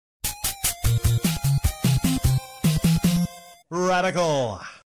Radical.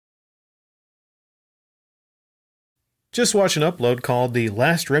 Just watched an upload called The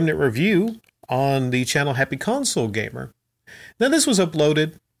Last Remnant Review on the channel Happy Console Gamer. Now, this was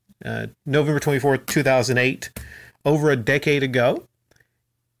uploaded November 24th, 2008, over a decade ago.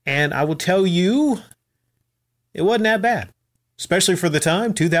 And I will tell you, it wasn't that bad. Especially for the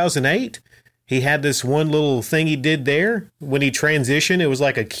time, 2008. He had this one little thing he did there. When he transitioned, it was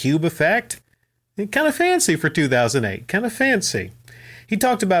like a cube effect. Kind of fancy for 2008. Kind of fancy. He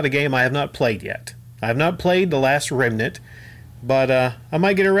talked about a game I have not played yet. I have not played The Last Remnant, but I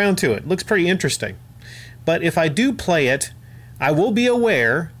might get around to it. Looks pretty interesting. But if I do play it, I will be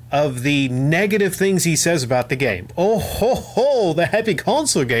aware of the negative things he says about the game. Oh ho ho, the Happy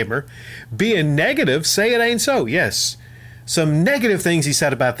Console Gamer being negative, say it ain't so. Yes, some negative things he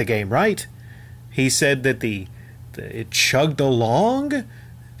said about the game, right? He said that it chugged along,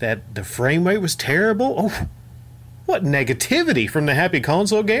 that the frame rate was terrible. Oh, what negativity from the Happy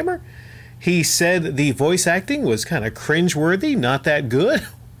Console Gamer. He said the voice acting was kind of cringeworthy, not that good.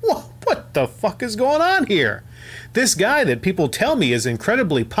 What the fuck is going on here? This guy that people tell me is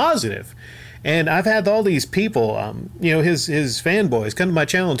incredibly positive. And I've had all these people, his fanboys come to my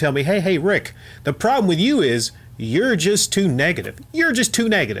channel and tell me, hey, Rick, the problem with you is you're just too negative. You're just too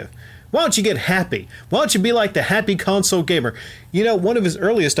negative. Why don't you get happy? Why don't you be like the Happy Console Gamer? You know, one of his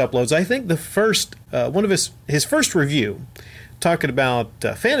earliest uploads, I think one of his first review, talking about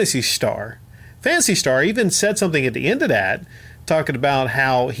Phantasy Star. Phantasy Star even said something at the end of that, talking about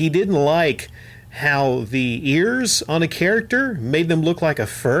how he didn't like how the ears on a character made them look like a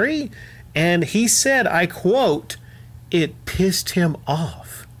furry. And he said, I quote, it pissed him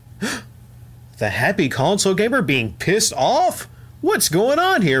off. The Happy Console Gamer being pissed off? What's going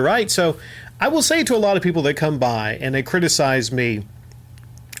on here, right? So I will say to a lot of people that come by and they criticize me,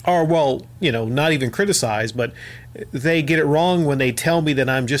 or, well, not even criticize, but they get it wrong when they tell me that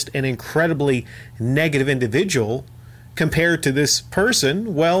I'm just an incredibly negative individual compared to this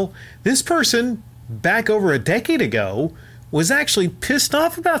person. Well, this person back over a decade ago was actually pissed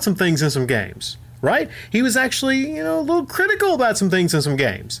off about some things in some games, right? He was actually, a little critical about some things in some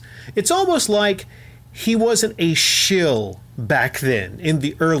games. It's almost like he wasn't a shill back then in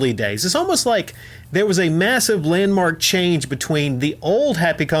the early days. It's almost like there was a massive landmark change between the old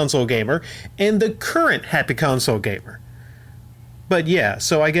Happy Console Gamer and the current Happy Console Gamer. But yeah,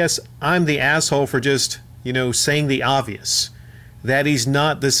 so I guess I'm the asshole for just, saying the obvious. That he's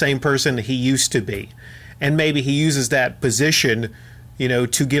not the same person he used to be. And maybe he uses that position,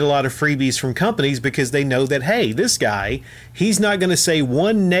 to get a lot of freebies from companies because they know that, hey, this guy, he's not going to say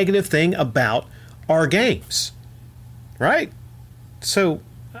one negative thing about our games. Right? So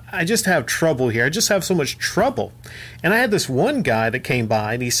I just have trouble here. I just have so much trouble. And I had this one guy that came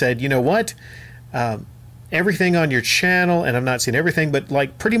by and he said, you know what? Everything on your channel, and I'm not saying everything, but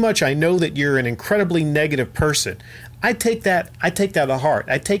like pretty much I know that you're an incredibly negative person. I take that to heart.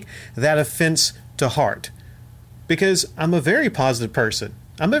 I take that offense to heart because I'm a very positive person.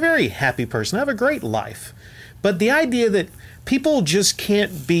 I'm a very happy person. I have a great life. But the idea that people just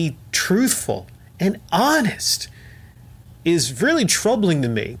can't be truthful and honest is really troubling to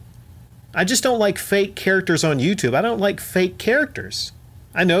me. I just don't like fake characters on YouTube. I don't like fake characters.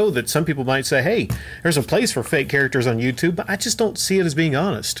 I know that some people might say, hey, there's a place for fake characters on YouTube, but I just don't see it as being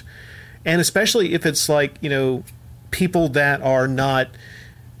honest. And especially if it's like, people that are not,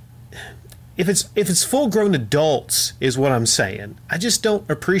 if it's full-grown adults is what I'm saying. I just don't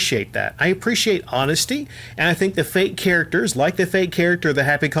appreciate that. I appreciate honesty, and I think the fake characters, like the fake character the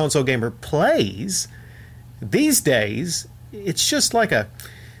Happy Console Gamer plays, these days, it's just like I'm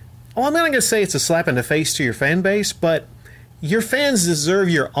not going to say it's a slap in the face to your fan base, but your fans deserve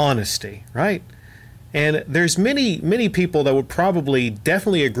your honesty, right? And there's many people that would probably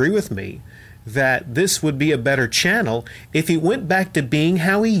definitely agree with me that this would be a better channel if he went back to being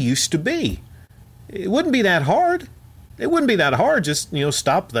how he used to be. It wouldn't be that hard. It wouldn't be that hard. Just,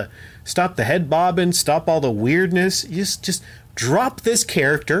 stop the head bobbing, stop all the weirdness. Just drop this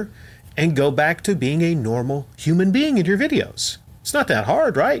character and go back to being a normal human being in your videos. It's not that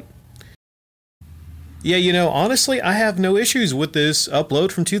hard, right? Yeah, honestly, I have no issues with this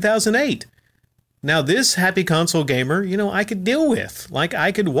upload from 2008. Now, this Happy Console Gamer, I could deal with. Like,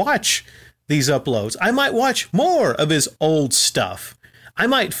 I could watch these uploads. I might watch more of his old stuff. I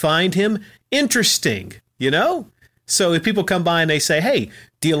might find him interesting, So if people come by and they say, hey,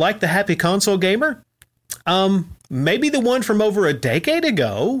 do you like the Happy Console Gamer? Maybe the one from over a decade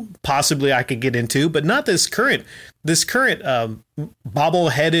ago, possibly I could get into, but not this current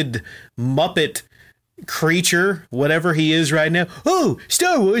bobble-headed Muppet, creature, whatever he is right now. Oh,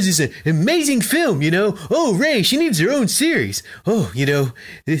 Star Wars is an amazing film, you know. Oh, Rey, she needs her own series. Oh, you know,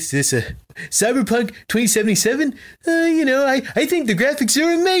 this Cyberpunk 2077. You know, I think the graphics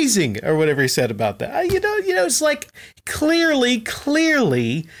are amazing, or whatever he said about that. You know, it's like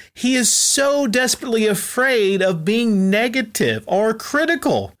clearly, he is so desperately afraid of being negative or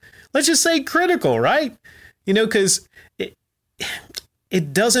critical. Let's just say critical, right? You know, because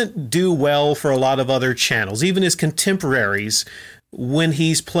it doesn't do well for a lot of other channels, even his contemporaries, when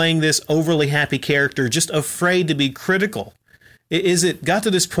he's playing this overly happy character, just afraid to be critical. Is it got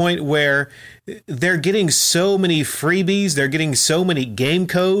to this point where they're getting so many freebies, they're getting so many game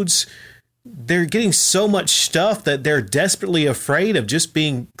codes, they're getting so much stuff that they're desperately afraid of just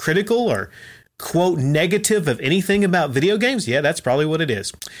being critical or, quote, negative of anything about video games? Yeah, that's probably what it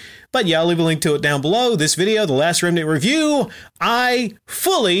is. But yeah, I'll leave a link to it down below. This video, The Last Remnant Review, I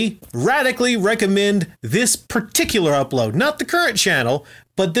fully, radically recommend this particular upload. Not the current channel,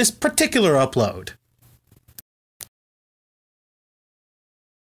 but this particular upload.